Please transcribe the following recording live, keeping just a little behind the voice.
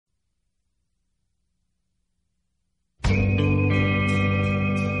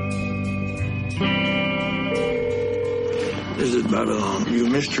thought you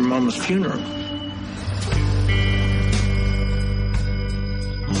missed your mama's funeral.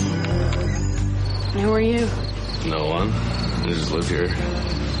 Who are you? No one. I just live here.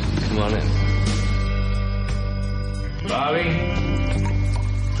 Come on in. Bobby?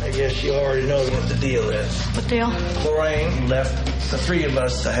 I guess you already know what the deal is. What deal? Lorraine left the three of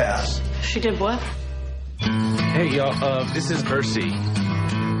us the house. She did what? Hey, y'all, this is Percy.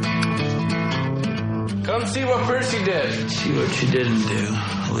 Come see what Percy did. See what you didn't do.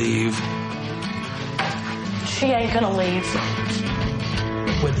 Leave. She ain't gonna leave.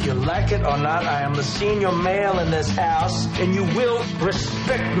 Whether you like it or not, I am the senior male in this house, and you will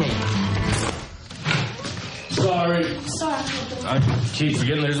respect me. Sorry. I keep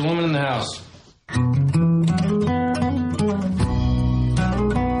forgetting there's a woman in the house.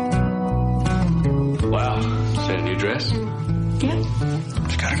 Wow. Is that a new dress? Yeah.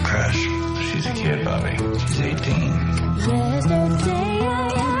 She's got a crush. She's a kid, Bobby. She's 18. Yesterday I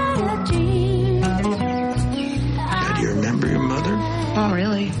had a dream. Do you remember your mother? Not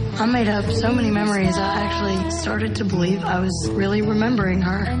really. I made up so many memories, I actually started to believe I was really remembering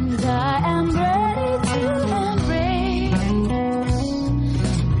her. And I am ready to embrace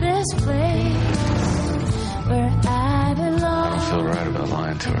this place where I belong. I don't feel right about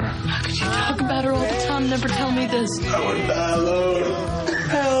lying to her. How could you talk about her all the time, never tell me this? I would die alone.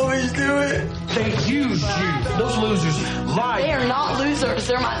 I always do it. They used you. Those losers lied. They are not losers,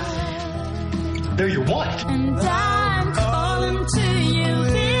 they're They're your what? And I'm calling to you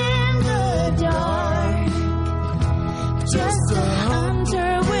in the dark. Just a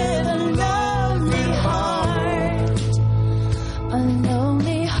hunter with a lonely heart. A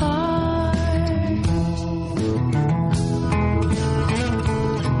lonely heart.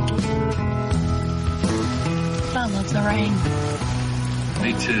 I love the rain.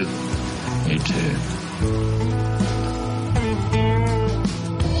 Me too. Me too.